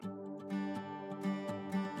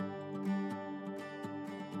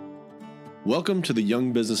Welcome to the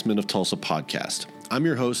Young Businessmen of Tulsa podcast. I'm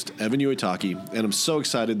your host, Evan Uitaki, and I'm so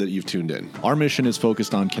excited that you've tuned in. Our mission is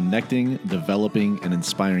focused on connecting, developing, and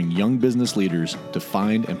inspiring young business leaders to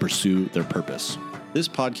find and pursue their purpose. This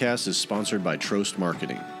podcast is sponsored by Trost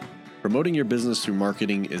Marketing. Promoting your business through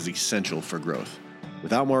marketing is essential for growth.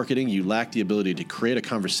 Without marketing, you lack the ability to create a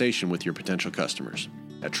conversation with your potential customers.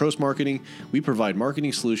 At Trost Marketing, we provide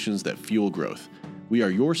marketing solutions that fuel growth. We are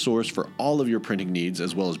your source for all of your printing needs,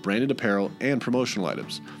 as well as branded apparel and promotional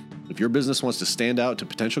items. If your business wants to stand out to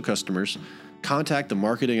potential customers, contact the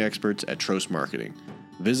marketing experts at Trost Marketing.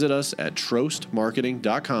 Visit us at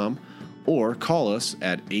trostmarketing.com or call us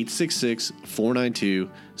at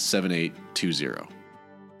 866-492-7820.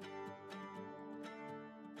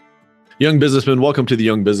 Young businessmen, welcome to the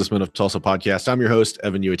Young Businessmen of Tulsa podcast. I'm your host,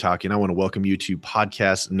 Evan Uitaki, and I want to welcome you to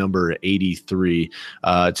podcast number 83.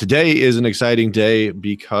 Today is an exciting day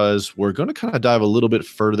because we're going to kind of dive a little bit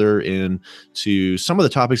further into some of the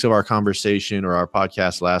topics of our conversation or our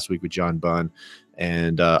podcast last week with John Bunn.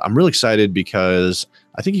 And I'm really excited because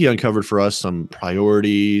I think he uncovered for us some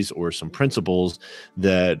priorities or some principles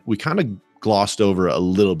that we kind of glossed over a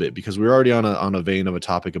little bit because we were already on a vein of a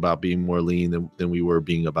topic about being more lean than we were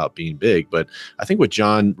being about being big. But I think what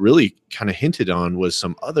John really kind of hinted on was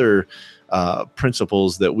some other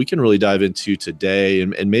principles that we can really dive into today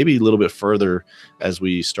and maybe a little bit further as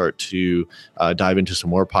we start to dive into some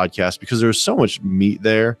more podcasts, because there's so much meat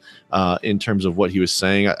there in terms of what he was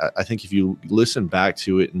saying. I think if you listen back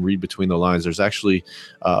to it and read between the lines, there's actually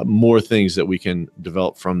more things that we can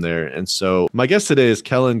develop from there. And so my guest today is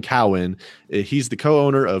Kellen Cowan. He's the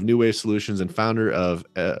co-owner of New Wave Solutions and founder of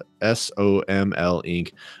SOML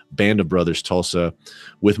Inc., Band of Brothers Tulsa.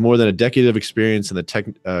 With more than a decade of experience in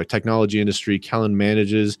the technology industry, Kellen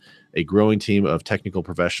manages a growing team of technical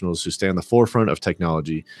professionals who stay on the forefront of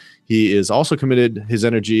technology. He is also committed his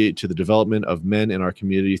energy to the development of men in our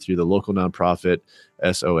community through the local nonprofit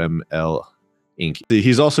SOML Inc.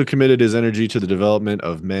 He's also committed his energy to the development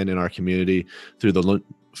of men in our community through the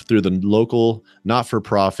local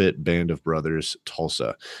not-for-profit Band of Brothers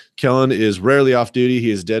Tulsa. Kellen is rarely off duty.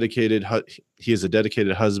 He is a dedicated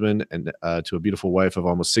husband and to a beautiful wife of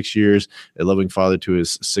almost 6 years, a loving father to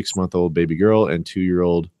his 6-month-old baby girl and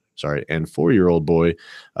 4-year-old boy,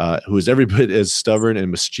 who is every bit as stubborn and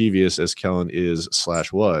mischievous as Kellen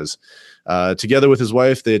is/was. Together with his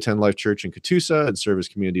wife, they attend Life Church in Catoosa and serve as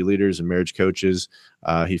community leaders and marriage coaches.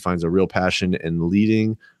 He finds a real passion in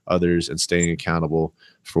leading others and staying accountable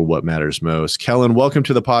for what matters most. Kellen, welcome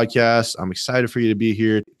to the podcast. I'm excited for you to be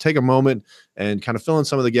here. Take a moment and kind of fill in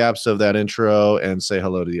some of the gaps of that intro and say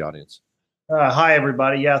hello to the audience. Hi,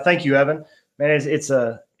 everybody. Yeah, thank you, Evan. Man, it's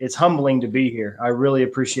humbling to be here. I really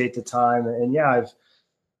appreciate the time. And yeah,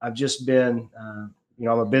 I've just been, I'm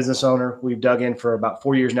a business owner. We've dug in for about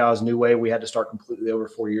 4 years now as New Wave. We had to start completely over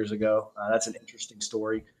 4 years ago. That's an interesting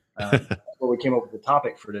story. That's where we came up with the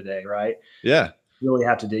topic for today, right? Yeah. You really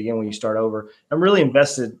have to dig in when you start over. I'm really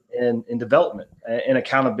invested in development and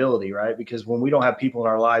accountability, right? Because when we don't have people in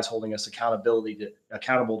our lives holding us accountable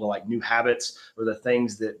to like new habits or the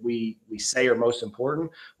things that we say are most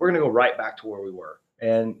important, we're going to go right back to where we were.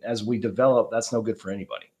 And as we develop, that's no good for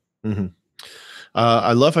anybody. Mm-hmm.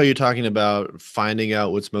 I love how you're talking about finding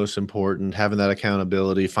out what's most important, having that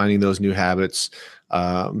accountability, finding those new habits,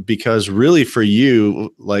 because really for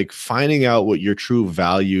you, like finding out what your true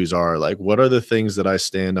values are, like what are the things that I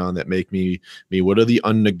stand on that make me, what are the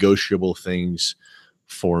unnegotiable things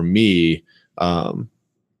for me? I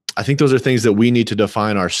think those are things that we need to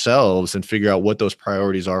define ourselves and figure out what those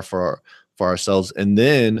priorities are for ourselves, and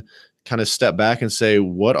then kind of step back and say,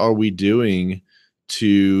 what are we doing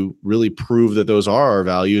to really prove that those are our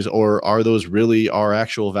values, or are those really our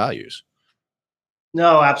actual values?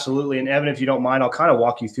 No, absolutely. And Evan, if you don't mind, I'll kind of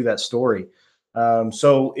walk you through that story.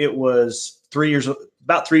 So it was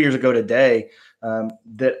about 3 years ago today,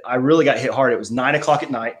 that I really got hit hard. It was 9 o'clock at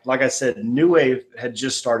night. Like I said, New Wave had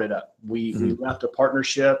just started up. We left a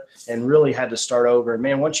partnership and really had to start over. And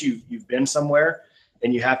man, once you've been somewhere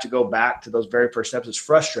and you have to go back to those very first steps, it's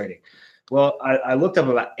frustrating. Well, I looked up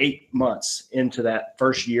about 8 months into that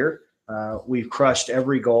first year. We've crushed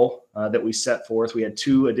every goal that we set forth. We had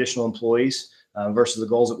 2 additional employees versus the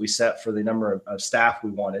goals that we set for the number of staff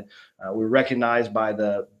we wanted. We were recognized by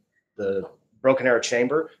the Broken Arrow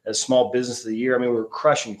Chamber as Small Business of the Year. I mean, we were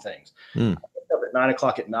crushing things. I looked up at 9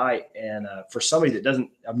 o'clock at night, and for somebody that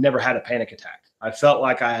I've never had a panic attack. I felt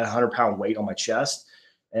like I had a 100-pound weight on my chest,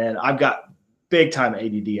 and I've got big time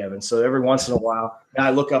ADD, Evan. So every once in a while, I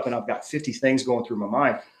look up and I've got 50 things going through my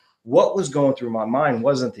mind. What was going through my mind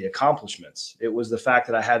wasn't the accomplishments. It was the fact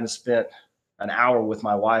that I hadn't spent an hour with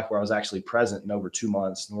my wife where I was actually present in over 2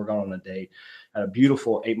 months, and we're going on a date. I had a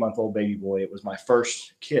beautiful 8-month-old baby boy. It was my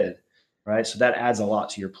first kid, right? So that adds a lot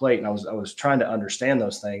to your plate. And I was trying to understand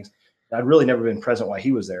those things. I'd really never been present while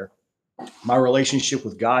he was there. My relationship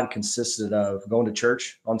with God consisted of going to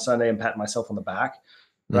church on Sunday and patting myself on the back,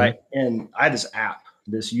 right? And I had this app,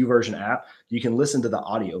 this YouVersion app. You can listen to the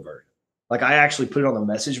audio version. Like I actually put it on the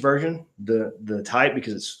message version, the type,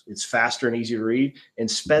 because it's faster and easier to read, and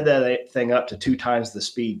sped that thing up to 2 times the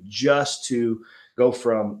speed just to go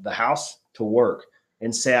from the house to work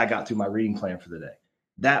and say I got through my reading plan for the day.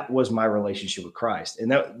 That was my relationship with Christ, and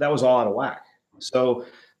that was all out of whack. So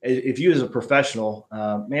if you as a professional,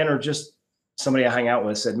 man, or just somebody I hang out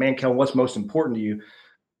with said, man, Kel, what's most important to you?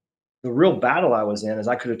 The real battle I was in is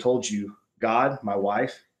I could have told you God, my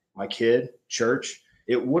wife, my kid, church.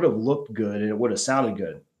 It would have looked good and it would have sounded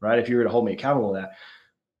good, right? If you were to hold me accountable to that.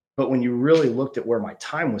 But when you really looked at where my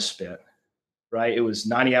time was spent, right? It was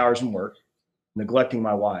 90 hours in work, neglecting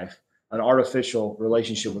my wife, an artificial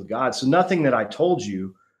relationship with God. So nothing that I told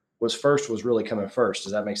you was really coming first.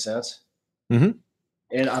 Does that make sense? Mm-hmm.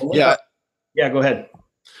 And yeah, go ahead.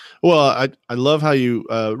 Well, I love how you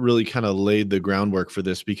really kind of laid the groundwork for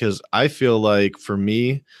this, because I feel like for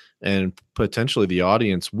me and potentially the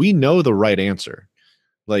audience, we know the right answer.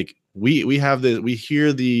 Like we have we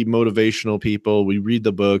hear the motivational people, we read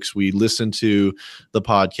the books, we listen to the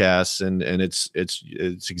podcasts, and it's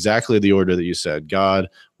exactly the order that you said: God,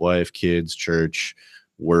 wife, kids, church,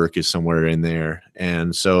 work is somewhere in there.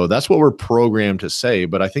 And so that's what we're programmed to say.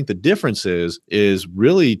 But I think the difference is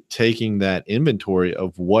really taking that inventory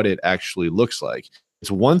of what it actually looks like.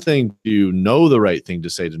 It's one thing to know the right thing to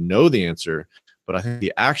say, to know the answer, but I think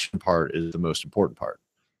the action part is the most important part.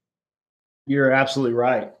 You're absolutely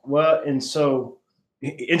right. Well, and so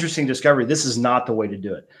interesting discovery. This is not the way to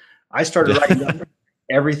do it. I started writing down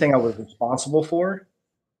everything I was responsible for,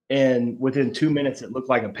 and within 2 minutes, it looked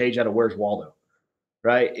like a page out of Where's Waldo,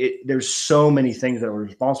 right? There's so many things that I was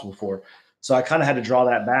responsible for. So I kind of had to draw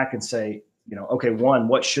that back and say, okay, one,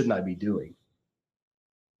 what shouldn't I be doing?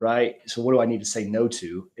 Right? So what do I need to say no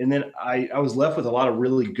to? And then I was left with a lot of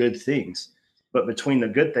really good things. But between the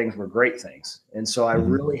good things were great things. And so I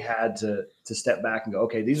really had to step back and go,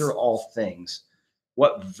 okay, these are all things.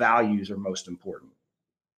 What values are most important?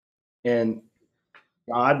 And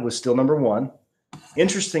God was still number one.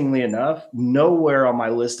 Interestingly enough, nowhere on my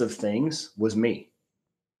list of things was me,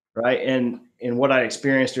 right? And what I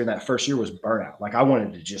experienced during that first year was burnout. Like I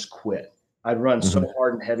wanted to just quit. I'd run so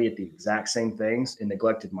hard and heavy at the exact same things and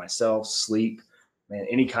neglected myself, sleep, man,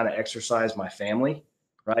 any kind of exercise, my family,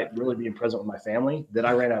 right? Really being present with my family, that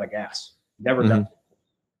I ran out of gas, never done.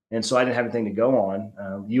 And so I didn't have anything to go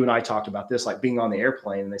on. You and I talked about this, like being on the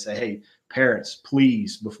airplane, and they say, hey, parents,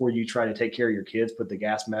 please, before you try to take care of your kids, put the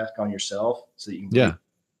gas mask on yourself so that you can breathe.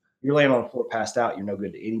 You're laying on the floor passed out, you're no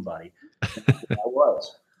good to anybody. I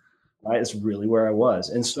was, right? It's really where I was.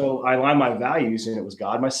 And so I aligned my values, and it was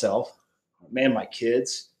God, myself, man, my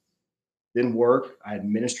kids, then work. I had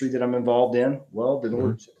ministry that I'm involved in. Well, then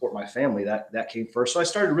work to support my family. That came first. So I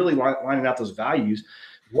started really lining out those values.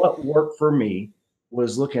 What worked for me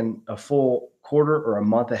was looking a full quarter or a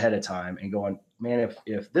month ahead of time and going, man,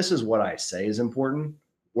 if this is what I say is important,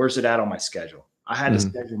 where's it at on my schedule? I had to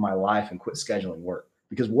schedule my life and quit scheduling work,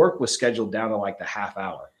 because work was scheduled down to like the half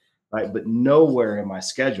hour, right? But nowhere in my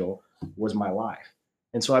schedule was my life.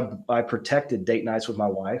 And so I protected date nights with my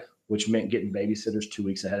wife, which meant getting babysitters 2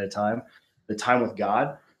 weeks ahead of time. The time with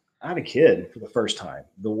God, I had a kid for the first time.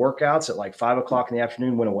 The workouts at like 5 o'clock in the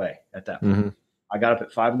afternoon went away at that point. I got up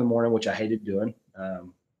at 5 a.m, which I hated doing.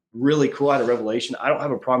 Really cool. I had a revelation. I don't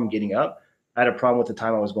have a problem getting up. I had a problem with the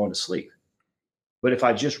time I was going to sleep. But if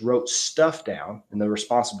I just wrote stuff down and the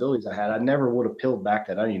responsibilities I had, I never would have peeled back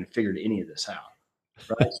that onion and figured any of this out.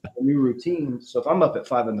 Right? So a new routine. So if I'm up at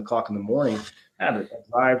 5 o'clock in the morning, I have a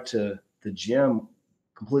drive to the gym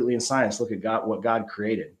completely in science, look at God, what God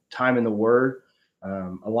created, time in the Word.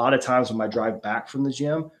 A lot of times when I drive back from the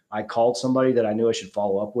gym, I called somebody that I knew I should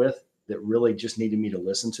follow up with that really just needed me to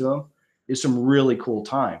listen to them. It's some really cool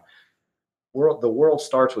time. The world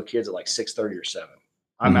starts with kids at like 6:30 or 7.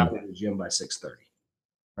 I'm out at the gym by 6:30.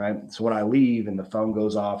 Right. So when I leave and the phone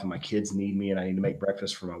goes off and my kids need me and I need to make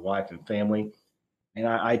breakfast for my wife and family, and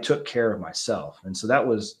I took care of myself. And so that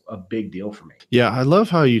was a big deal for me. Yeah, I love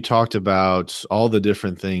how you talked about all the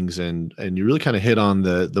different things, and you really kind of hit on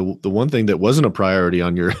the one thing that wasn't a priority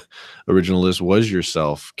on your original list was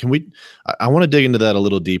yourself. I want to dig into that a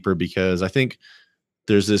little deeper, because I think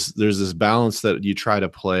there's this balance that you try to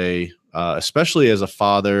play, especially as a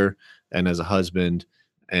father and as a husband.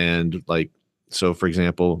 And like, so for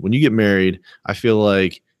example, when you get married, I feel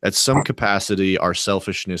like at some capacity, our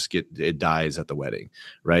selfishness it dies at the wedding,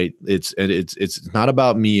 right? It's not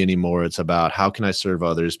about me anymore. It's about how can I serve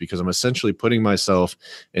others, because I'm essentially putting myself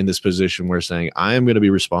in this position where saying I am going to be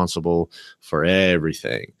responsible for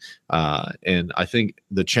everything. And I think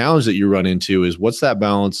the challenge that you run into is what's that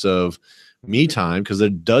balance of me time, because there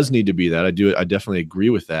does need to be that. I definitely agree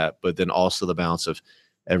with that, but then also the balance of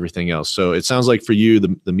everything else. So it sounds like for you,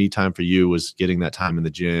 the me time for you was getting that time in the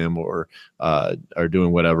gym or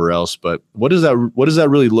doing whatever else. But what does that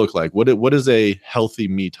really look like? What does a healthy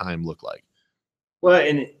me time look like? Well,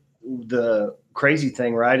 and the crazy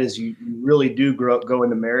thing, right, is you really do go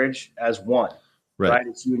into marriage as one, right?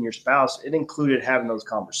 It's you and your spouse. It included having those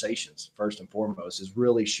conversations first and foremost, is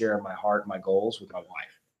really sharing my heart, my goals with my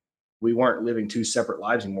wife. We weren't living two separate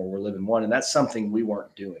lives anymore. We're living one. And that's something we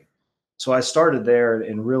weren't doing. So I started there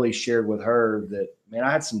and really shared with her that, man,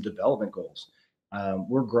 I had some development goals.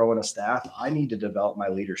 We're growing a staff. I need to develop my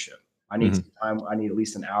leadership. I need some time. I need at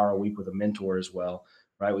least an hour a week with a mentor as well,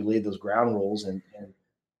 right? We laid those ground rules and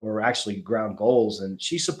we're actually ground goals. And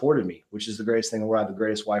she supported me, which is the greatest thing in the world. I have the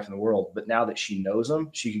greatest wife in the world. But now that she knows them,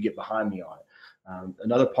 she could get behind me on it.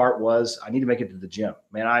 Another part was I need to make it to the gym.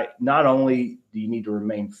 Man, not only do you need to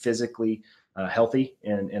remain physically healthy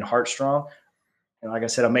and heart strong, and like I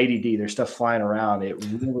said, I'm ADD. There's stuff flying around. It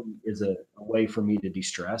really is a way for me to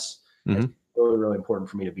de-stress. It's really, really important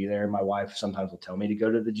for me to be there. My wife sometimes will tell me to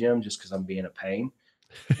go to the gym just because I'm being a pain.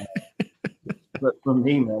 But for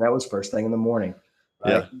me, man, that was first thing in the morning.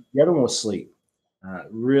 Right? Yeah. The other one was sleep.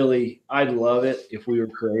 Really, I'd love it if we were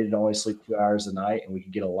created to only sleep 2 hours a night and we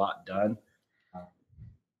could get a lot done.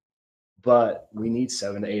 But we need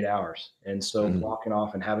 7 to 8 hours. And so blocking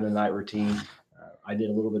off and having a night routine. I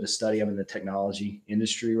did a little bit of study. I'm in the technology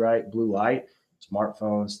industry, right? Blue light,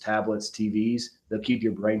 smartphones, tablets, TVs, they'll keep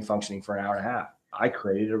your brain functioning for an hour and a half. I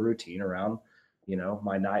created a routine around,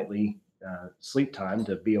 my nightly sleep time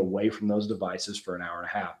to be away from those devices for an hour and a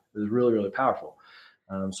half. It was really, really powerful.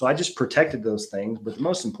 So I just protected those things. But the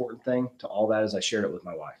most important thing to all that is I shared it with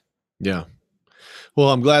my wife. Yeah. Well,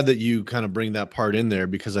 I'm glad that you kind of bring that part in there,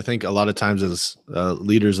 because I think a lot of times as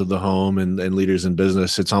leaders of the home and leaders in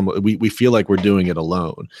business, it's almost, we feel like we're doing it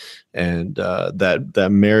alone, and that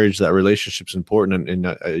marriage, that relationship's important.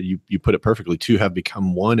 And you put it perfectly. Two have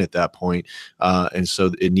become one at that point, and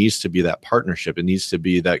so it needs to be that partnership. It needs to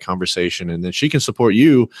be that conversation, and then she can support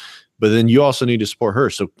you, but then you also need to support her.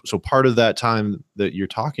 So part of that time that you're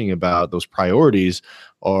talking about, those priorities,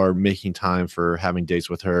 are making time for having dates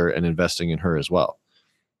with her and investing in her as well.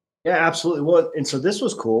 Yeah, absolutely. Well, and so this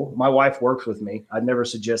was cool. My wife works with me. I'd never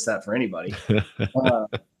suggest that for anybody,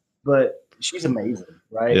 but she's amazing,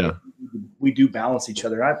 right? Yeah. We do balance each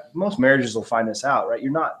other. Most marriages will find this out, right?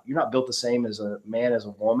 You're not built the same as a man, as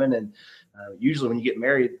a woman. And usually when you get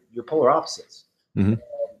married, you're polar opposites.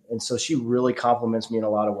 And so she really compliments me in a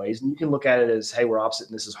lot of ways. And you can look at it as, hey, we're opposite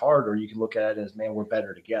and this is hard. Or you can look at it as, man, we're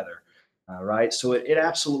better together. Right. So it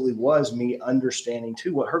absolutely was me understanding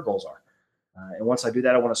too what her goals are. And once I do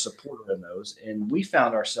that, I want to support her in those. And we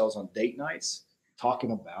found ourselves on date nights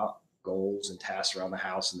talking about goals and tasks around the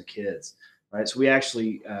house and the kids. Right. So we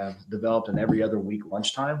actually developed an every other week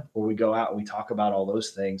lunchtime where we go out and we talk about all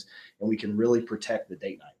those things, and we can really protect the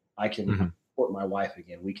date night. I can support my wife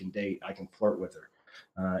again. We can date. I can flirt with her.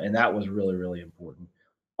 And that was really, really important.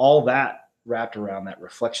 All that wrapped around that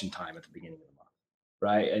reflection time at the beginning of the month.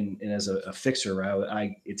 Right. And as a fixer,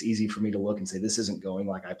 right, it's easy for me to look and say, this isn't going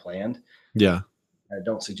like I planned. Yeah. I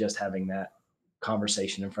don't suggest having that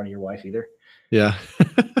conversation in front of your wife either. Yeah.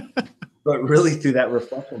 But really through that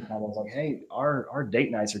reflection time, I was like, hey, our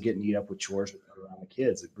date nights are getting eat up with chores around the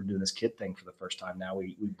kids. We're doing this kid thing for the first time now.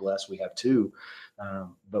 We have 2,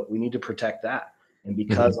 but we need to protect that. And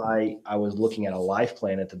because I was looking at a life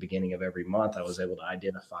plan at the beginning of every month, I was able to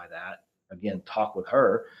identify that, again, talk with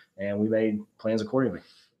her, and we made plans accordingly.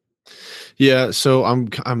 Yeah. So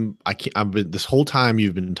I've been, this whole time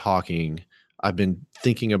you've been talking, I've been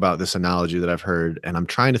thinking about this analogy that I've heard, and I'm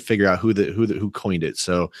trying to figure out who coined it.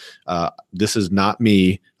 So this is not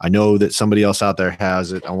me. I know that somebody else out there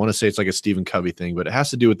has it. I want to say it's like a Stephen Covey thing, but it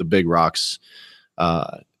has to do with the big rocks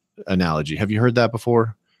analogy. Have you heard that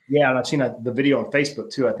before? Yeah, and I've seen the video on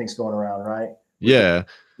Facebook too. I think it's going around, right? Yeah.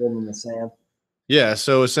 In the sand. Yeah.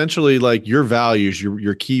 So essentially, like, your values,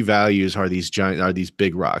 your key values are these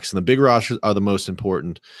big rocks, and the big rocks are the most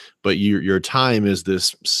important. But your time is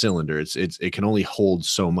this cylinder. It can only hold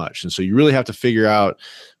so much, and so you really have to figure out,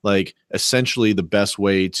 like, essentially the best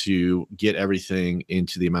way to get everything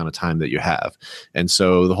into the amount of time that you have. And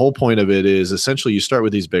so the whole point of it is essentially you start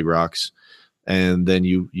with these big rocks. And then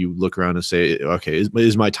you look around and say, okay,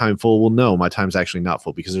 is my time full? Well, no, my time's actually not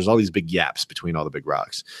full because there's all these big gaps between all the big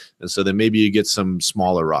rocks. And so then maybe you get some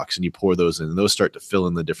smaller rocks and you pour those in, and those start to fill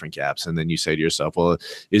in the different gaps. And then you say to yourself, well,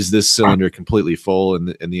 is this cylinder completely full?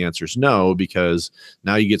 And the answer is no, because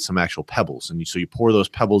now you get some actual pebbles. And so you pour those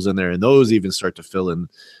pebbles in there, and those even start to fill in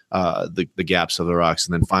the gaps of the rocks.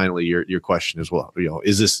 And then finally your question is, well,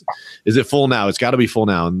 is it full now? It's got to be full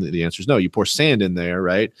now. And the answer is no. You pour sand in there,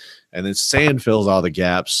 right? And then sand fills all the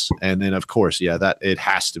gaps. And then of course, that it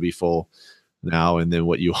has to be full now. And then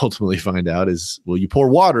what you ultimately find out is, well, you pour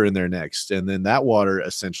water in there next. And then that water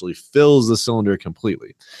essentially fills the cylinder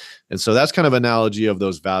completely. And so that's kind of analogy of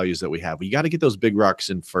those values that we have. We got to get those big rocks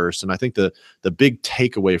in first. And I think the big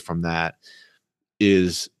takeaway from that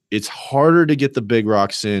is it's harder to get the big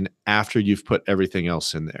rocks in after you've put everything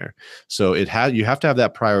else in there. So you have to have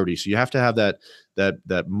that priority. So you have to have that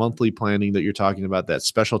monthly planning that you're talking about, that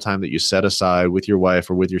special time that you set aside with your wife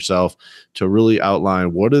or with yourself to really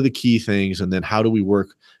outline what are the key things, and then how do we work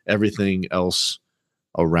everything else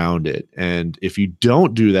around it. And if you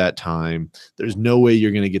don't do that time, there's no way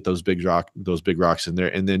you're going to get those big rocks in there.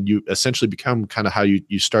 And then you essentially become kind of how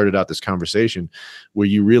you started out this conversation, where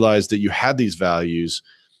you realize that you had these values,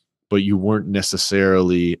 but you weren't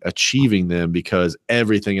necessarily achieving them because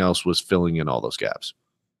everything else was filling in all those gaps.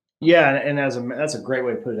 Yeah, and that's a great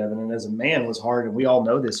way to put it, Evan. And as a man, it was hard, and we all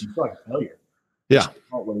know this. You feel like a failure. Yeah, that's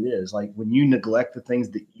not what it is. Like when you neglect the things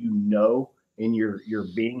that you know in your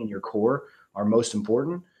being and your core are most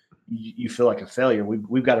important, you feel like a failure.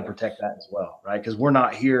 We've got to protect that as well, right? Because we're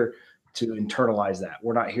not here to internalize that.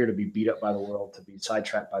 We're not here to be beat up by the world, to be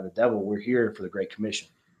sidetracked by the devil. We're here for the Great Commission.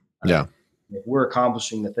 Yeah. If we're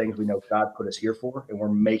accomplishing the things we know God put us here for, and we're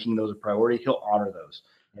making those a priority, He'll honor those.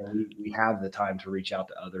 And we have the time to reach out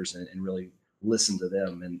to others and really listen to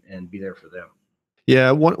them and be there for them.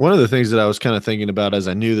 Yeah, one of the things that I was kind of thinking about as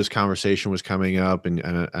I knew this conversation was coming up, and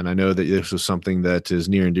I know that this was something that is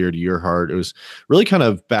near and dear to your heart, it was really kind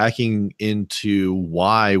of backing into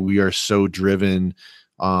why we are so driven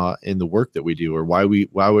in the work that we do, or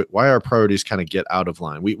why our priorities kind of get out of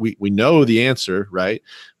line. We know the answer, right?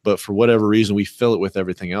 But for whatever reason, we fill it with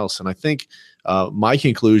everything else. And I think my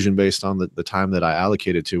conclusion, based on the time that I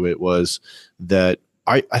allocated to it, was that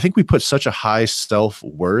I think we put such a high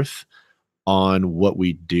self-worth on what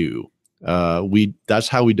we do. That's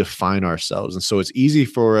how we define ourselves. And so it's easy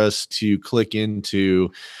for us to click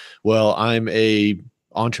into, well, I'm a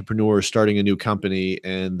entrepreneur starting a new company,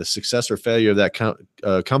 and the success or failure of that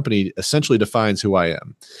company essentially defines who I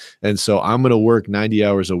am. And so I'm going to work 90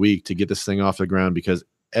 hours a week to get this thing off the ground because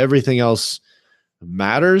everything else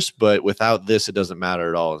matters, but without this, it doesn't matter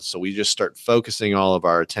at all. And so we just start focusing all of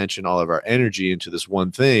our attention, all of our energy into this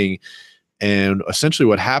one thing. And essentially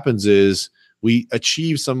what happens is we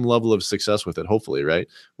achieve some level of success with it, hopefully, right?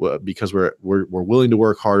 Well, because we're willing to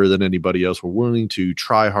work harder than anybody else. We're willing to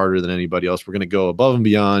try harder than anybody else. We're going to go above and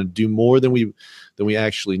beyond, do more than we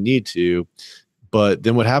actually need to. But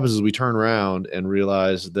then what happens is we turn around and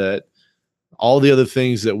realize that all the other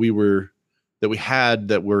things that we had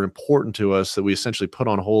that were important to us, that we essentially put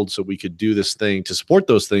on hold so we could do this thing to support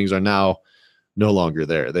those things, are now no longer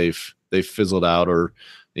there. They've fizzled out, or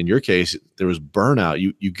in your case, there was burnout.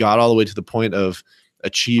 You got all the way to the point of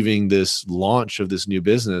achieving this launch of this new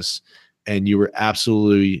business, and you were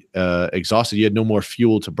absolutely exhausted. You had no more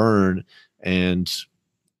fuel to burn. And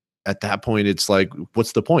at that point, it's like,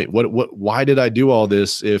 what's the point? Why did I do all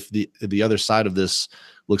this if the other side of this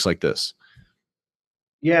looks like this?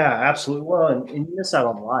 Yeah, absolutely. Well, and you miss out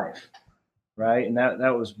on life, right? And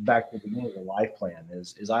that was back to the beginning of the life plan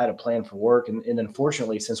is I had a plan for work. And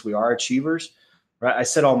unfortunately, since we are achievers, right, I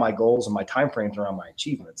set all my goals and my timeframes around my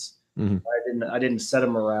achievements. Mm-hmm. I didn't set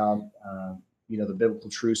them around, the biblical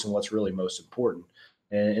truths and what's really most important.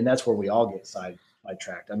 And that's where we all get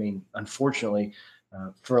sidetracked. I mean, unfortunately,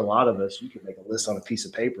 for a lot of us, you can make a list on a piece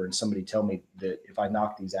of paper and somebody tell me that if I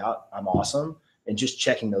knock these out, I'm awesome. And just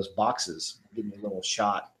checking those boxes give me a little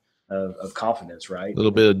shot of confidence, right? A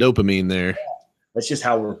little bit of dopamine there. Yeah, that's just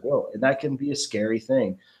how we're built. And that can be a scary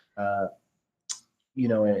thing. And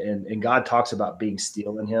God talks about being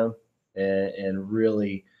still in Him and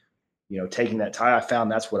really, taking that time. I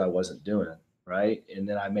found that's what I wasn't doing, right? And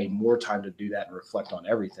then I made more time to do that and reflect on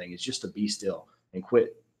everything. It's just to be still and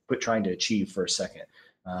quit trying to achieve for a second.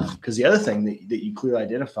 Because the other thing that you clearly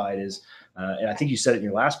identified is, and I think you said it in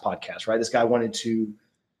your last podcast, right? This guy wanted to,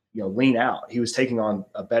 lean out. He was taking on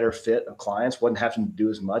a better fit of clients, wasn't having to do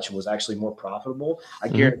as much, and was actually more profitable. I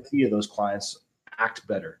guarantee you those clients act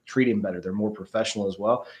better, treat him better. They're more professional as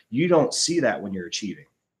well. You don't see that when you're achieving.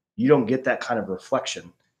 You don't get that kind of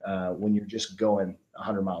reflection when you're just going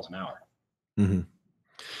 100 miles an hour. Mhm.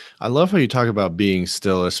 I love how you talk about being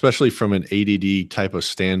still, especially from an ADD type of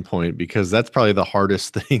standpoint, because that's probably the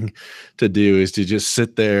hardest thing to do is to just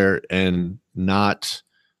sit there and not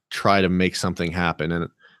try to make something happen. And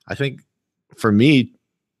I think for me,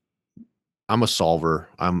 I'm a solver.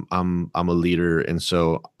 I'm a leader, and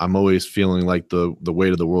so I'm always feeling like the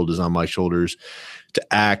weight of the world is on my shoulders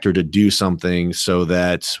to act or to do something, so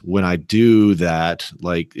that when I do that,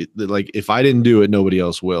 like if I didn't do it, nobody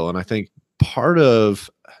else will. And I think part of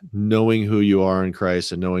knowing who you are in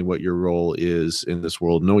Christ and knowing what your role is in this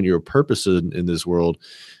world, knowing your purpose in this world,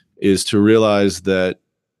 is to realize that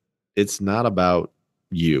it's not about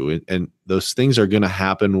you, and those things are going to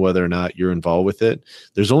happen whether or not you're involved with it.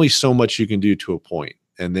 There's only so much you can do to a point,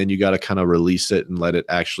 and then you got to kind of release it and let it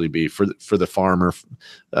actually be. For the farmer,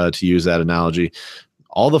 to use that analogy,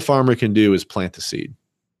 all the farmer can do is plant the seed.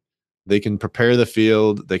 They can prepare the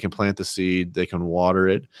field, they can plant the seed, they can water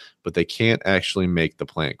it, but they can't actually make the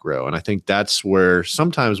plant grow. And I think that's where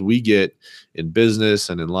sometimes we get in business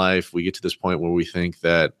and in life, we get to this point where we think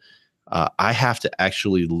that I have to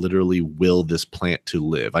actually literally will this plant to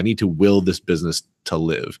live. I need to will this business to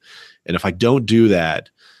live. And if I don't do that,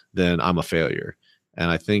 then I'm a failure.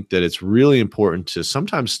 And I think that it's really important to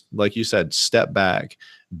sometimes, like you said, step back,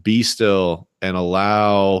 be still, and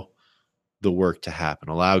allow the work to happen.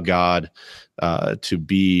 Allow God to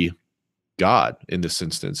be God in this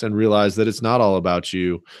instance, and realize that it's not all about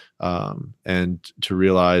you, and to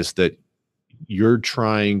realize that you're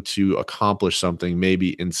trying to accomplish something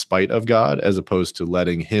maybe in spite of God, as opposed to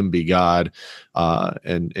letting him be God,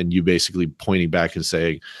 and you basically pointing back and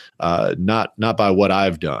saying, not by what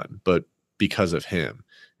I've done, but because of him.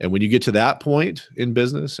 And when you get to that point in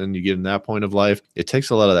business and you get in that point of life, it takes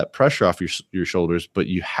a lot of that pressure off your shoulders, but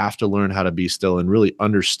you have to learn how to be still and really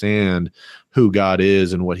understand who God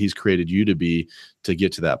is and what he's created you to be to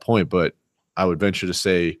get to that point. But I would venture to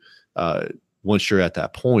say, once you're at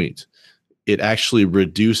that point, it actually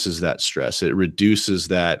reduces that stress. It reduces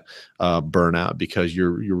that burnout, because you're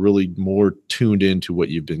really more tuned into what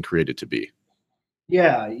you've been created to be.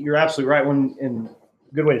 Yeah, you're absolutely right. And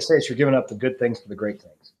a good way to say it is you're giving up the good things for the great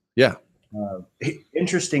things. Yeah.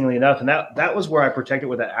 Interestingly enough, and that was where I protected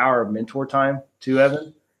with that hour of mentor time too,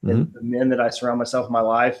 Evan. And Mm-hmm. the men that I surround myself in my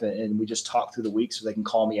life, and we just talk through the week so they can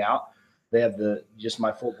call me out. They have just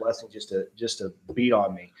my full blessing just to beat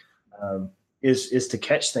on me, is to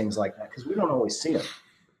catch things like that, because we don't always see them.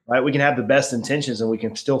 Right? We can have the best intentions and we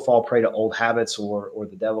can still fall prey to old habits, or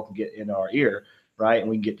the devil can get in our ear, right? And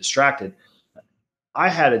we can get distracted. I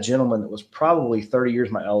had a gentleman that was probably 30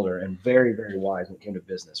 years my elder and very, very wise when it came to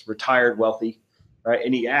business, retired, wealthy, right?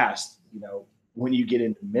 And he asked, when you get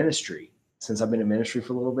into ministry, since I've been in ministry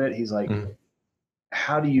for a little bit, he's like, Mm-hmm.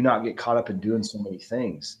 how do you not get caught up in doing so many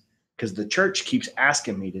things? Because the church keeps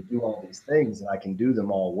asking me to do all these things and I can do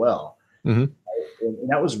them all well. Mm-hmm. And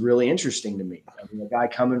that was really interesting to me. I mean, a guy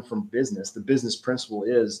coming from business, the business principle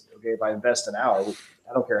is, okay, if I invest an hour,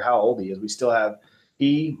 I don't care how old he is, we still have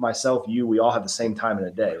he, myself, you, we all have the same time in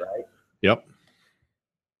a day, right? Yep.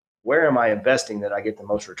 Where am I investing that I get the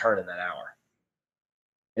most return in that hour?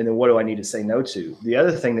 And then what do I need to say no to? The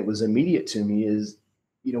other thing that was immediate to me is,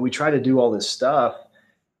 we try to do all this stuff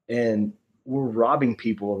and we're robbing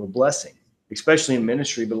people of a blessing, especially in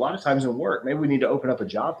ministry, but a lot of times in work. Maybe we need to open up a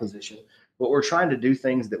job position, but we're trying to do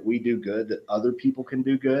things that we do good, that other people can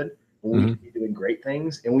do good, and we Mm-hmm. need to be doing great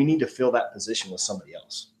things, and we need to fill that position with somebody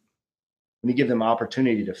else. We need to give them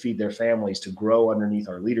opportunity to feed their families, to grow underneath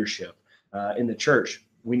our leadership. In the church,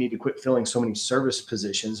 we need to quit filling so many service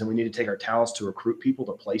positions, and we need to take our talents to recruit people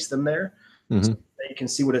to place them there, so Mm-hmm. they can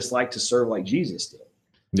see what it's like to serve like Jesus did.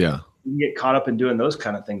 Yeah. You can get caught up in doing those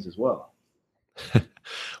kind of things as well.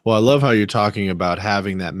 Well, I love how you're talking about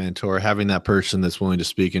having that mentor, having that person that's willing to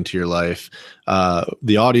speak into your life.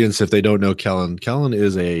 The audience, if they don't know Kellen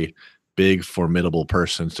is a big, formidable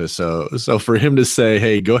person. So for him to say,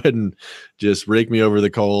 "Hey, go ahead and just rake me over the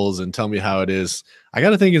coals and tell me how it is," I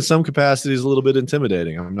got to think in some capacity is a little bit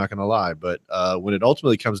intimidating. I'm not going to lie, but when it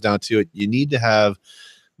ultimately comes down to it, you need to have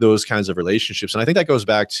those kinds of relationships. And I think that goes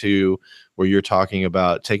back to where you're talking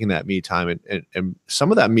about taking that me time, and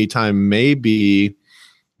some of that me time may be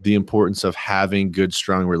the importance of having good,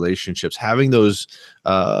 strong relationships, having those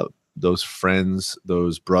friends,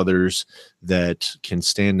 those brothers that can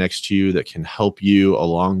stand next to you, that can help you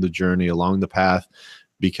along the journey, along the path.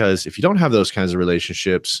 Because if you don't have those kinds of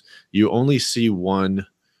relationships, you only see one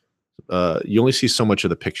you only see so much of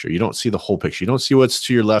the picture. You don't see the whole picture. You don't see what's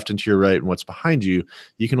to your left and to your right and what's behind you.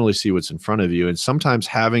 You can only see what's in front of you. And sometimes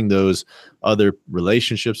having those other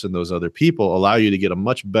relationships and those other people allow you to get a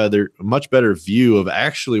much better view of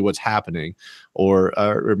actually what's happening, or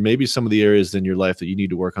maybe some of the areas in your life that you need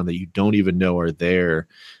to work on that you don't even know are there,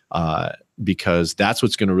 because that's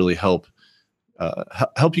what's going to really help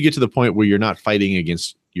you get to the point where you're not fighting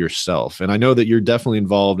against yourself. And I know that you're definitely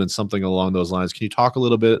involved in something along those lines. Can you talk a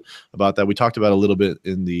little bit about that? We talked about a little bit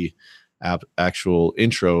in the actual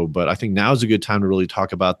intro, but I think now is a good time to really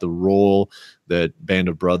talk about the role that Band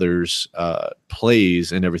of Brothers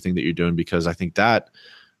plays in everything that you're doing, because I think that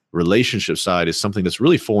relationship side is something that's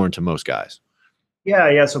really foreign to most guys.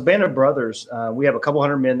 Yeah. So Band of Brothers, we have a couple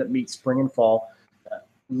hundred men that meet spring and fall.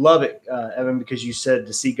 Love it, Evan, because you said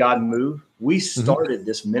to see God move. We started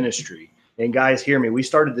this ministry. And guys, hear me. We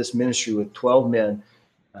started this ministry with 12 men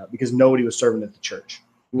because nobody was serving at the church.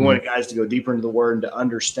 We wanted guys to go deeper into the word and to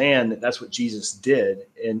understand that that's what Jesus did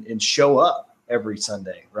and show up every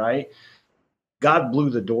Sunday, right? God blew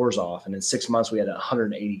the doors off. And in 6 months, we had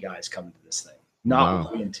 180 guys come to this thing. Not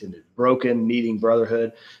what we intended. Broken, needing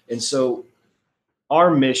brotherhood. And so our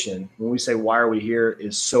mission, when we say, why are we here,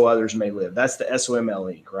 is so others may live. That's the SOML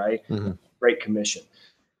Inc., right? Great Commission.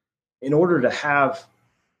 In order to have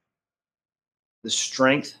the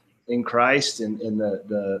strength in Christ and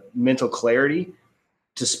the mental clarity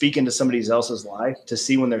to speak into somebody else's life, to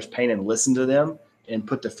see when there's pain and listen to them and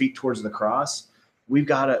put the feet towards the cross, we've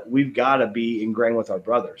got to be ingrained with our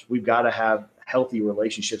brothers. We've got to have healthy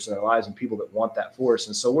relationships in our lives and people that want that for us.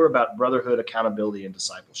 And so we're about brotherhood, accountability, and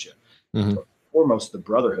discipleship. Foremost, the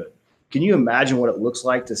brotherhood. Can you imagine what it looks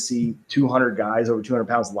like to see 200 guys over 200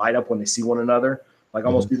 pounds light up when they see one another, like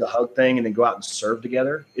almost do the hug thing and then go out and serve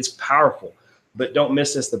together? It's powerful. But don't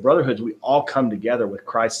miss this. The brotherhoods, we all come together with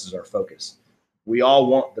Christ as our focus. We all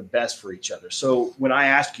want the best for each other. So when I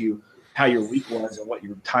ask you how your week was and what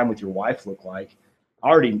your time with your wife looked like,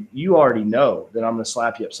 you already know that I'm going to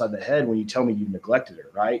slap you upside the head when you tell me you neglected her,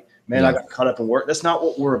 right? Man, I got caught up in work. That's not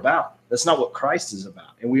what we're about. That's not what Christ is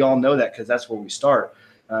about. And we all know that because that's where we start.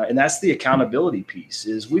 And that's the accountability piece,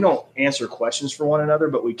 is we don't answer questions for one another,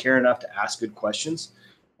 but we care enough to ask good questions.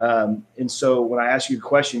 And so when I ask you a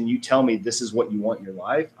question, you tell me this is what you want in your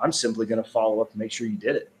life, I'm simply going to follow up to make sure you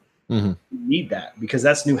did it. You need that, because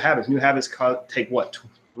that's new habits. New habits take what,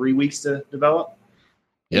 3 weeks to develop?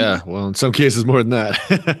 Yeah. Well, in some cases more than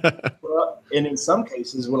that. And in some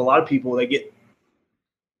cases, when a lot of people, they get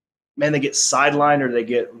sidelined or they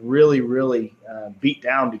get really, really beat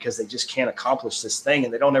down because they just can't accomplish this thing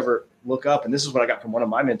and they don't ever look up. And this is what I got from one of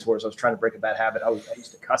my mentors. I was trying to break a bad habit. I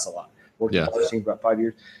used to cuss a lot. Worked in the team for about 5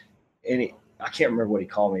 years. And I can't remember what he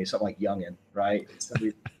called me. Something like youngin', right?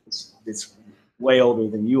 It's way older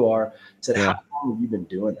than you are. Said, how long have you been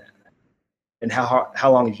doing that? And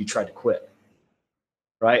how long have you tried to quit?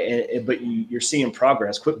 Right. But you're seeing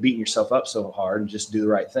progress. Quit beating yourself up so hard and just do the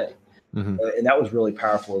right thing. And that was really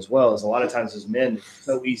powerful as well. As a lot of times as men, it's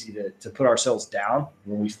so easy to put ourselves down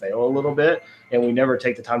when we fail a little bit. And we never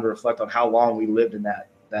take the time to reflect on how long we lived in that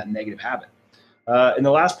negative habit. And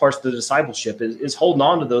the last part of the discipleship is holding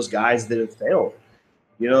on to those guys that have failed.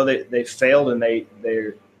 You know, they failed and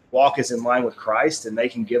their walk is in line with Christ, and they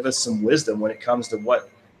can give us some wisdom when it comes to what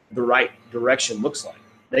the right direction looks like.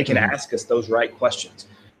 They can ask us those right questions.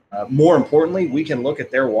 More importantly, we can look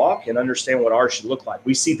at their walk and understand what ours should look like.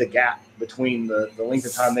 We see the gap between the length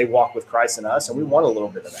of time they walk with Christ and us, and we want a little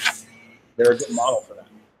bit of that. They're a good model for that.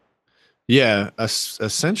 Yeah,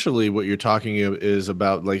 essentially what you're talking is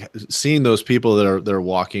about, like, seeing those people that are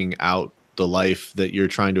walking out the life that you're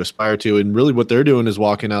trying to aspire to, and really what they're doing is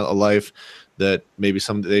walking out a life that maybe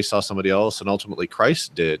they saw somebody else and ultimately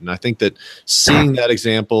Christ did. And I think that seeing that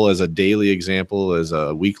example as a daily example, as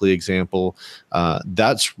a weekly example,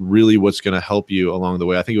 that's really what's going to help you along the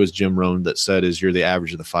way. I think it was Jim Rohn that said you're the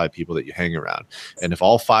average of the 5 people that you hang around. And if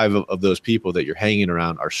all 5 of those people that you're hanging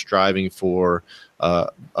around are striving for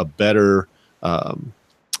a better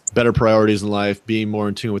priorities in life, being more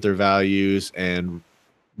in tune with their values, and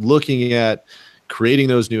looking at creating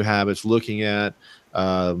those new habits, looking at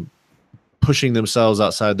pushing themselves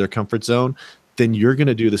outside their comfort zone, then you're going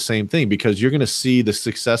to do the same thing, because you're going to see the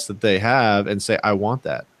success that they have and say, I want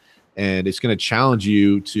that. And it's going to challenge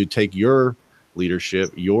you to take your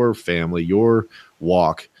leadership, your family, your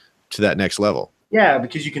walk to that next level. Yeah,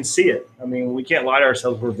 because you can see it. I mean, we can't lie to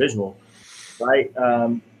ourselves. We're visual, right?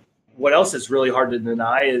 What else is really hard to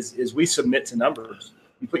deny is we submit to numbers.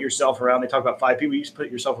 You put yourself around, they talk about 5 people, you just put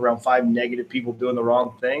yourself around 5 negative people doing the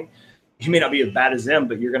wrong thing. You may not be as bad as them,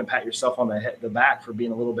 but you're going to pat yourself on the back for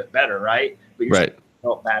being a little bit better, right? But you're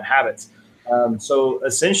develop bad habits. So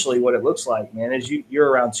essentially what it looks like, man, is you're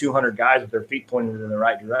around 200 guys with their feet pointed in the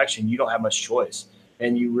right direction. You don't have much choice,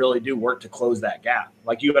 and you really do work to close that gap.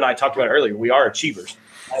 Like you and I talked about earlier, we are achievers.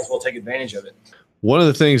 Might as well take advantage of it. One of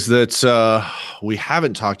the things that we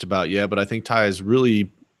haven't talked about yet, but I think ties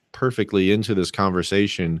really perfectly into this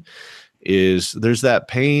conversation, is there's that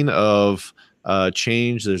pain of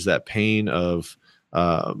change. There's that pain of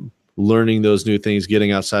learning those new things,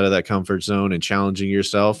 getting outside of that comfort zone and challenging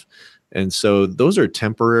yourself. And so those are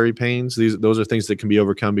temporary pains. Those are things that can be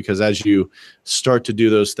overcome, because as you start to do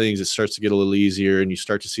those things, it starts to get a little easier and you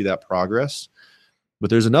start to see that progress.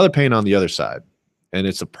 But there's another pain on the other side, and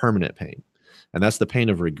it's a permanent pain. And that's the pain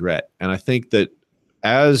of regret. And I think that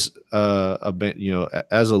as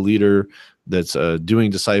as a leader that's doing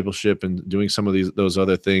discipleship and doing some of those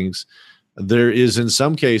other things, there is in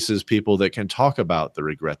some cases people that can talk about the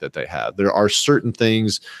regret that they have. There are certain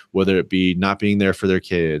things, whether it be not being there for their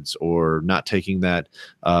kids or not taking that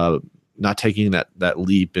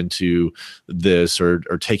leap into this, or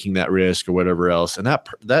taking that risk or whatever else. And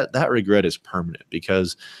that regret is permanent,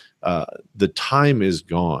 because the time is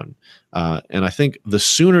gone. And I think the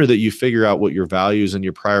sooner that you figure out what your values and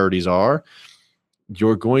your priorities are,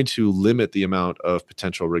 you're going to limit the amount of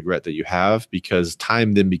potential regret that you have, because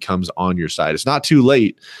time then becomes on your side. It's not too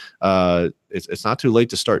late. It's not too late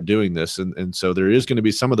to start doing this. And so there is going to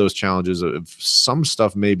be some of those challenges of some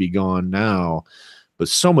stuff may be gone now, but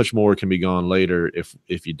so much more can be gone later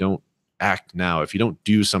if you don't act now, if you don't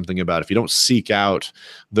do something about it, if you don't seek out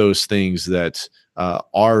those things that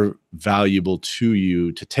are valuable to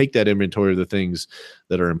you, to take that inventory of the things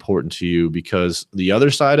that are important to you. Because the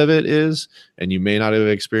other side of it is, and you may not have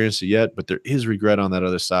experienced it yet, but there is regret on that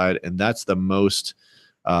other side. And that's the most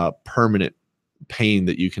permanent pain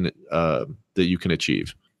that you can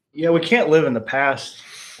achieve. Yeah, we can't live in the past,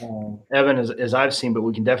 Evan, as I've seen, but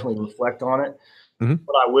we can definitely reflect on it. Mm-hmm.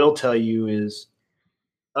 What I will tell you is,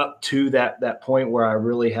 up to that point where I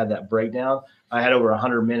really had that breakdown, I had over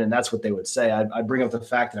 100 men, and that's what they would say. I'd bring up the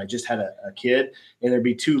fact that I just had a kid, and there'd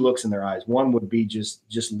be two looks in their eyes. One would be just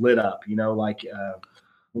lit up, like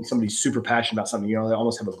when somebody's super passionate about something, they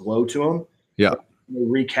almost have a glow to them. Yeah. They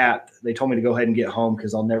recapped. They told me to go ahead and get home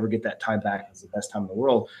because I'll never get that time back. It's the best time in the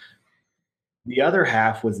world. The other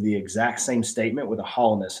half was the exact same statement with a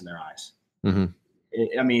hollowness in their eyes. Mm-hmm.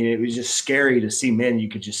 It was just scary to see men. You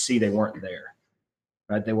could just see they weren't there.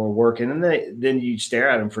 Right, they were working, and then you stare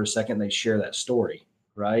at them for a second. They share that story,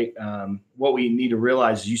 right? What we need to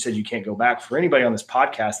realize is, you said you can't go back. For anybody on this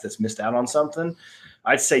podcast that's missed out on something,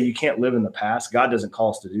 I'd say you can't live in the past. God doesn't call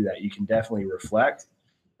us to do that. You can definitely reflect.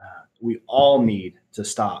 We all need to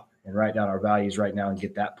stop and write down our values right now and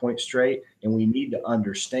get that point straight. And we need to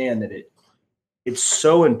understand that it's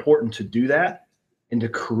so important to do that and to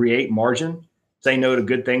create margin, say no to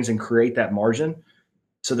good things and create that margin,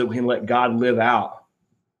 so that we can let God live out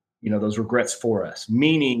those regrets for us,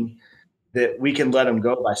 meaning that we can let them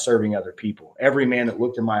go by serving other people. Every man that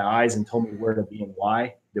looked in my eyes and told me where to be and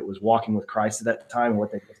why, that was walking with Christ at that time, and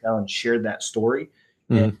what they put down and shared that story,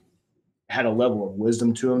 mm-hmm. and had a level of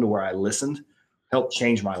wisdom to them to where I listened, helped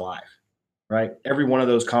change my life, right? Every one of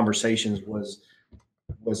those conversations was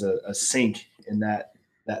a sink in that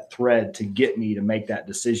thread to get me to make that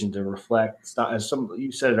decision to reflect. Stop, as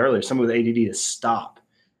you said it earlier, someone with ADD, to stop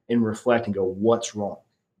and reflect and go, what's wrong?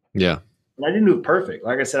 Yeah. And I didn't do it perfect.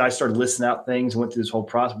 Like I said, I started listing out things and went through this whole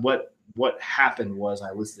process. What happened was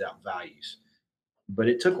I listed out values, but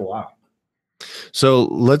it took a while. So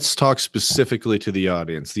let's talk specifically to the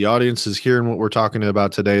audience. The audience is hearing what we're talking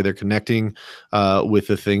about today. They're connecting with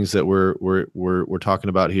the things that we're talking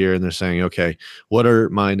about here, and they're saying, okay, what are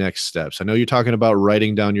my next steps? I know you're talking about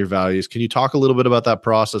writing down your values. Can you talk a little bit about that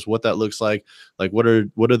process, what that looks like? Like, what are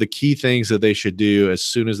the key things that they should do as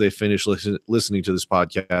soon as they finish listening to this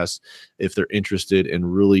podcast, if they're interested in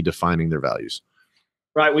really defining their values?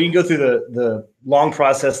 Right. Well, you can go through the long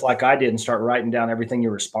process like I did and start writing down everything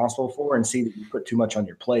you're responsible for and see that you put too much on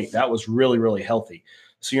your plate. That was really, really healthy.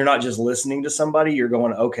 So you're not just listening to somebody, you're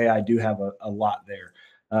going, okay, I do have a lot there.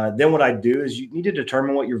 Then what I do is you need to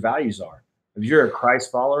determine what your values are. If you're a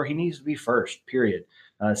Christ follower, he needs to be first, period.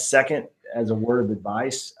 Second, as a word of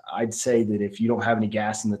advice, I'd say that if you don't have any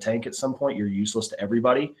gas in the tank at some point, you're useless to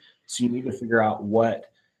everybody. So you need to figure out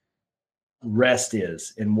what rest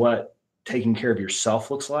is and what taking care of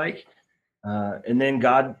yourself looks like. And then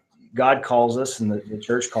God calls us, and the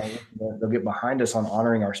church calls us, they'll get behind us on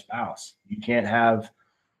honoring our spouse. You can't have,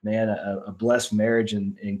 a blessed marriage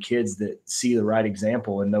and kids that see the right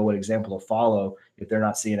example and know what example to follow if they're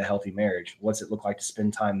not seeing a healthy marriage. What's it look like to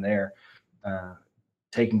spend time there,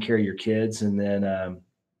 taking care of your kids? And then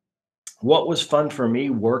what was fun for me,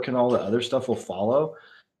 work and all the other stuff will follow.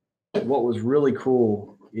 What was really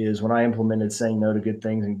cool is when I implemented saying no to good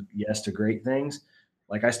things and yes to great things.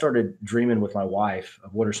 Like I started dreaming with my wife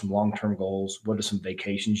of what are some long-term goals, what are some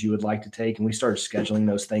vacations you would like to take, and we started scheduling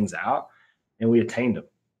those things out, and we attained them.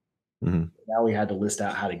 Mm-hmm. Now we had to list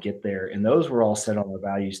out how to get there, and those were all set on our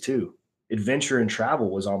values too. Adventure and travel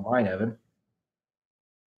was on mine, Evan.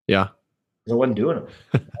 Yeah. I wasn't doing them,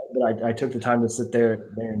 but I took the time to sit there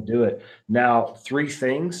and do it. Now, 3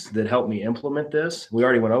 things that helped me implement this, we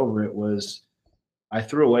already went over it, was I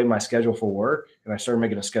threw away my schedule for work and I started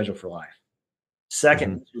making a schedule for life.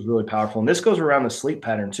 Second, this was really powerful. And this goes around the sleep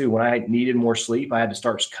pattern too. When I needed more sleep, I had to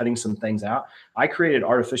start cutting some things out. I created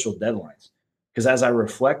artificial deadlines because as I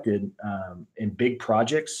reflected, and big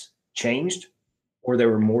projects changed or they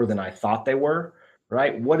were more than I thought they were,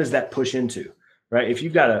 right? What does that push into, right? If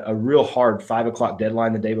you've got a real hard 5 o'clock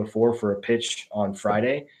deadline the day before for a pitch on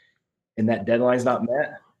Friday and that deadline's not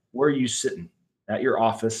met, where are you sitting? At your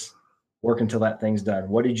office, work until that thing's done.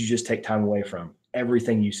 What did you just take time away from?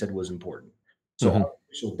 Everything you said was important. So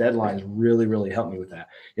artificial deadlines really, really help me with that.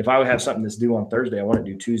 If I would have something that's due on Thursday, I want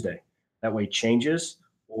to do Tuesday. That way changes,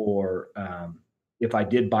 or if I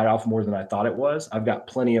did bite off more than I thought it was, I've got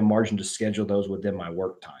plenty of margin to schedule those within my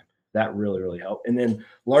work time. That really, really helped. And then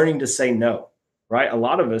learning to say no, right? A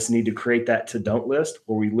lot of us need to create that to don't list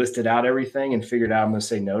where we listed out everything and figured out I'm going to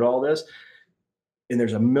say no to all this. And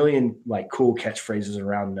there's a million like cool catchphrases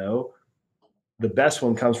around no. The best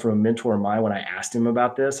one comes from a mentor of mine. When I asked him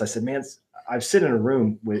about this, I said, man, I've sit in a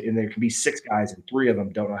room with, and there can be 6 guys and 3 of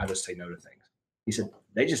them don't know how to say no to things. He said,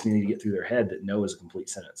 they just need to get through their head that no is a complete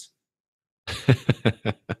sentence.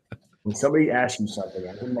 When somebody asks you something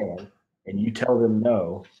as a man and you tell them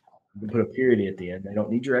no, you can put a period at the end. They don't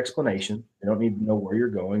need your explanation. They don't need to know where you're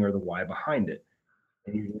going or the why behind it.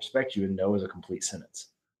 They need to respect you, and no is a complete sentence.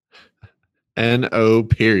 N-O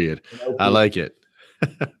period. No I like it.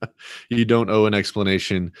 You don't owe an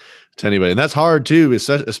explanation to anybody. And that's hard too,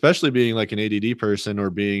 especially being like an ADD person or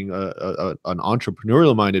being an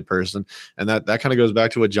entrepreneurial minded person. And that kind of goes back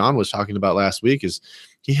to what John was talking about last week is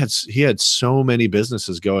he had so many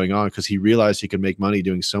businesses going on because he realized he could make money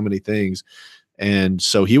doing so many things. And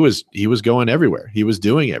so he was going everywhere. He was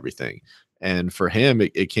doing everything. And for him,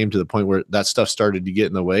 it came to the point where that stuff started to get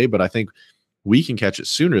in the way. But I think we can catch it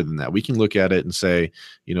sooner than that. We can look at it and say,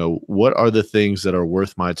 you know, what are the things that are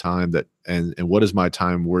worth my time, that and what is my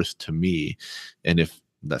time worth to me? And if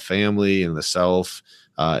the family and the self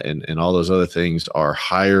and all those other things are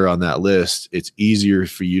higher on that list, it's easier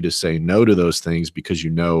for you to say no to those things because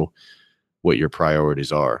you know what your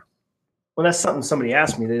priorities are. Well, that's something somebody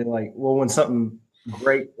asked me. They're like, well, when something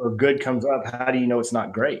great or good comes up, how do you know it's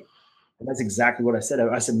not great? And that's exactly what I said.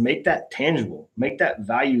 I said, make that tangible, make that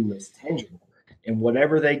value list tangible. And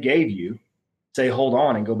whatever they gave you, say, hold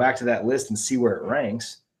on and go back to that list and see where it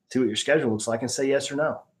ranks, see what your schedule looks like and say yes or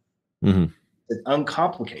no. It's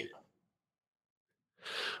uncomplicated.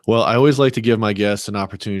 Well, I always like to give my guests an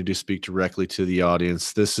opportunity to speak directly to the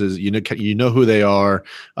audience. This is, you know who they are,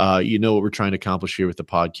 you know what we're trying to accomplish here with the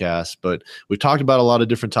podcast, but we've talked about a lot of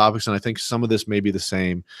different topics, and I think some of this may be the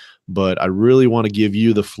same, but I really want to give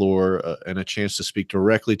you the floor and a chance to speak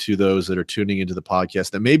directly to those that are tuning into the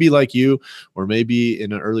podcast that may be like you, or maybe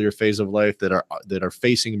in an earlier phase of life that are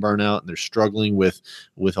facing burnout and they're struggling with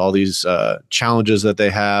all these challenges that they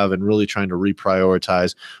have and really trying to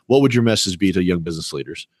reprioritize. What would your message be to young business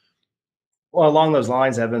leaders? Well, along those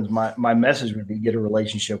lines, Evans, my message would be get a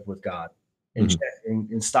relationship with God and check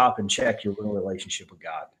and stop and check your real relationship with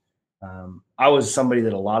God. I was somebody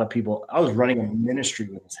that a lot of people, I was running a ministry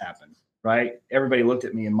when this happened, right? Everybody looked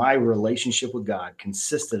at me, and my relationship with God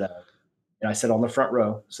consisted of, and I sat on the front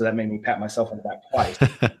row, so that made me pat myself on the back twice.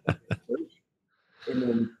 And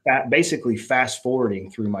then basically fast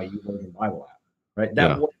forwarding through my YouVersion Bible app, right?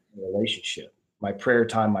 That was a relationship. My prayer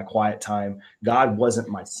time, my quiet time. God wasn't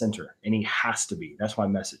my center, and he has to be. That's my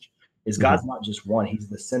message. Is God's not just one. He's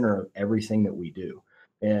the center of everything that we do.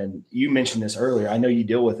 And you mentioned this earlier. I know you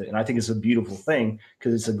deal with it, and I think it's a beautiful thing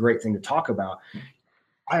because it's a great thing to talk about.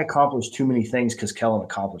 I accomplished too many things because Kellen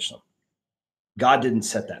accomplished them. God didn't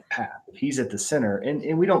set that path. He's at the center,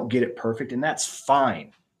 and we don't get it perfect, and that's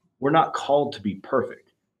fine. We're not called to be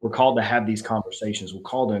perfect. We're called to have these conversations. We're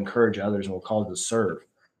called to encourage others, and we're called to serve,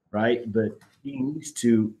 right? But he needs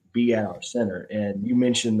to be at our center. And you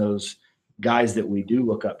mentioned those guys that we do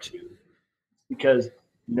look up to because,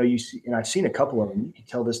 you know, you see, and I've seen a couple of them. You can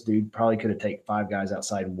tell this dude probably could have taken 5 guys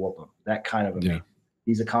outside and whoop them. That kind of a man.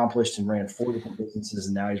 He's accomplished and ran 4 different businesses,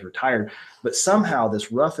 and now he's retired. But somehow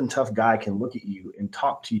this rough and tough guy can look at you and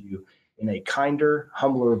talk to you in a kinder,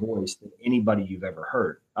 humbler voice than anybody you've ever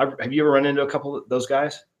heard. Have you ever run into a couple of those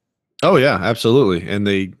guys? Oh yeah, absolutely. And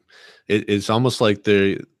it's almost like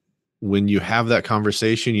when you have that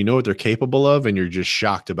conversation, you know what they're capable of, and you're just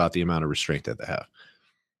shocked about the amount of restraint that they have.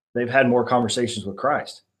 They've had more conversations with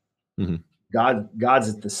Christ. Mm-hmm. God's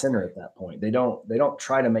at the center at that point. They don't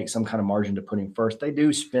try to make some kind of margin to put him first. They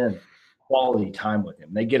do spend quality time with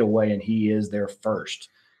him. They get away and he is there first,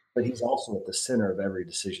 but he's also at the center of every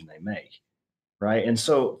decision they make. Right. And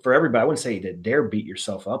so for everybody, I wouldn't say to dare beat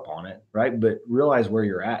yourself up on it, right? But realize where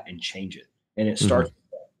you're at and change it. And it starts,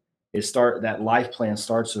 that life plan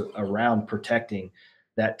starts around protecting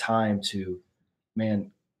that time to, man,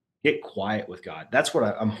 get quiet with God. That's what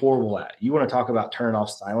I'm horrible at. You want to talk about turning off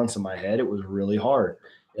silence in my head? It was really hard.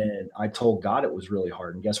 And I told God it was really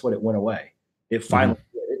hard. And guess what? It went away. It finally,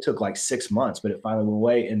 it took like 6 months, but it finally went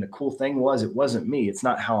away. And the cool thing was, it wasn't me. It's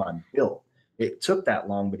not how I'm built. It took that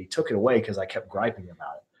long, but he took it away because I kept griping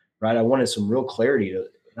about it, right? I wanted some real clarity.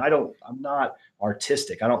 I'm not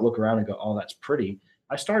artistic. I don't look around and go, oh, that's pretty.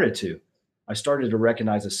 I started to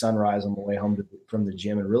recognize the sunrise on the way home from the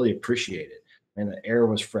gym and really appreciate it. And the air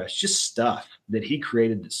was fresh, just stuff that he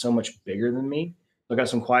created that's so much bigger than me. So I got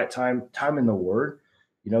some quiet time in the Word,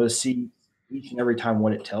 to see each and every time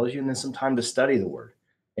what it tells you, and then some time to study the Word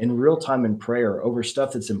and real time in prayer over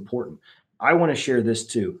stuff that's important. I want to share this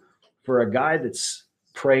too. For a guy that's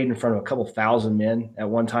prayed in front of a couple thousand men at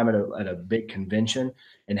one time at a big convention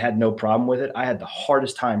and had no problem with it, I had the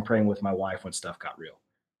hardest time praying with my wife when stuff got real.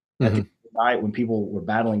 At the end of the night, when people were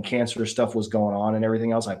battling cancer, stuff was going on and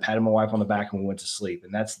everything else, I patted my wife on the back and we went to sleep.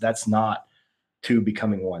 And that's not two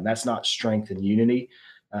becoming one. That's not strength and unity.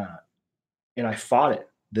 And I fought it.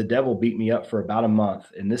 The devil beat me up for about a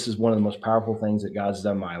month. And this is one of the most powerful things that God's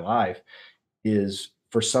done in my life is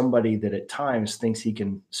for somebody that at times thinks he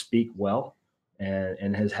can speak well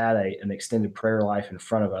and has had an extended prayer life in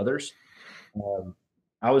front of others.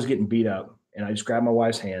 I was getting beat up and I just grabbed my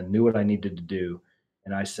wife's hand, knew what I needed to do.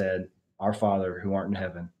 And I said, "Our Father who art in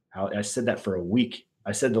heaven." I said that for a week.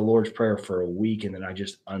 I said the Lord's Prayer for a week, and then I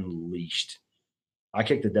just unleashed. I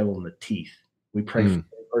kicked the devil in the teeth. We prayed for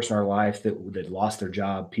every person in our life that lost their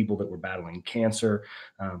job, people that were battling cancer,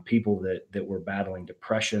 people that were battling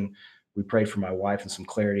depression. We prayed for my wife and some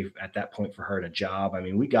clarity at that point for her at a job. I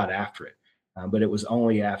mean, we got after it, but it was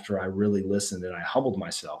only after I really listened and I humbled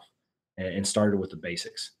myself and started with the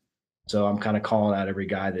basics. So I'm kind of calling out every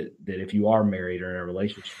guy that if you are married or in a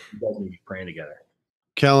relationship, you guys need to be praying together.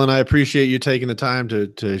 Kellen, I appreciate you taking the time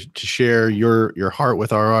to share your heart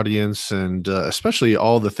with our audience, and especially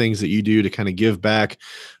all the things that you do to kind of give back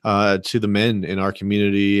to the men in our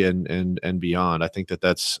community and beyond. I think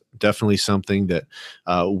that's definitely something that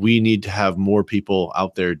we need to have more people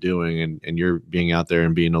out there doing, and you're being out there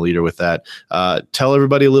and being a leader with that. Tell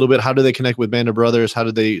everybody a little bit, how do they connect with Band of Brothers? How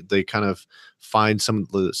do they kind of find some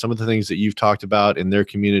of the things that you've talked about in their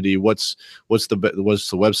community? What's the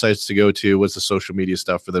websites to go to? What's the social media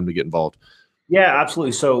stuff for them to get involved? Yeah,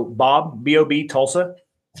 absolutely. So Bob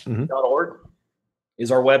Tulsa.org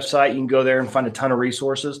is our website. You can go there and find a ton of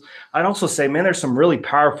resources. I'd also say, man, there's some really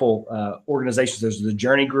powerful organizations. There's the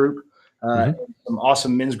Journey Group, and some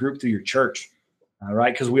awesome men's group through your church.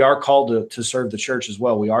 Right, because we are called to serve the church as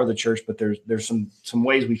well. We are the church, but there's some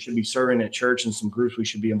ways we should be serving at church and some groups we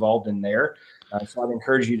should be involved in there. So I'd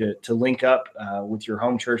encourage you to link up with your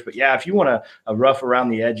home church. But yeah, if you want a rough around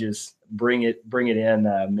the edges, bring it in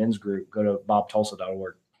men's group. Go to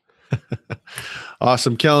bobtulsa.org.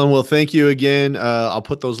 Awesome, Kellen. Well, thank you again. I'll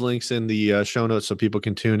put those links in the show notes so people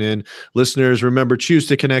can tune in. Listeners, remember, choose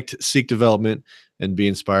to connect, seek development, and be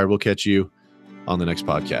inspired. We'll catch you on the next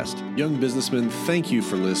podcast. Young businessmen, thank you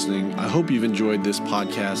for listening. I hope you've enjoyed this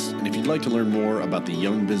podcast. And if you'd like to learn more about the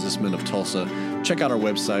Young Businessmen of Tulsa, check out our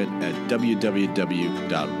website at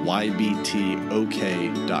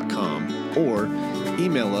www.ybtok.com or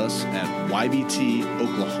email us at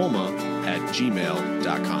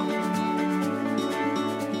ybtoklahoma@gmail.com.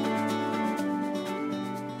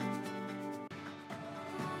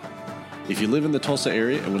 If you live in the Tulsa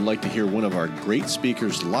area and would like to hear one of our great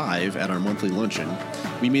speakers live at our monthly luncheon,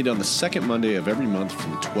 we meet on the second Monday of every month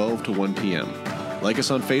from 12 to 1 p.m. Like us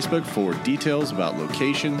on Facebook for details about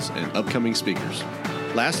locations and upcoming speakers.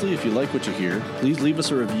 Lastly, if you like what you hear, please leave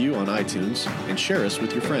us a review on iTunes and share us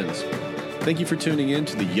with your friends. Thank you for tuning in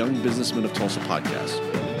to the Young Businessmen of Tulsa podcast,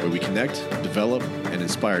 where we connect, develop, and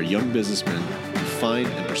inspire young businessmen to find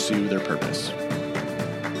and pursue their purpose.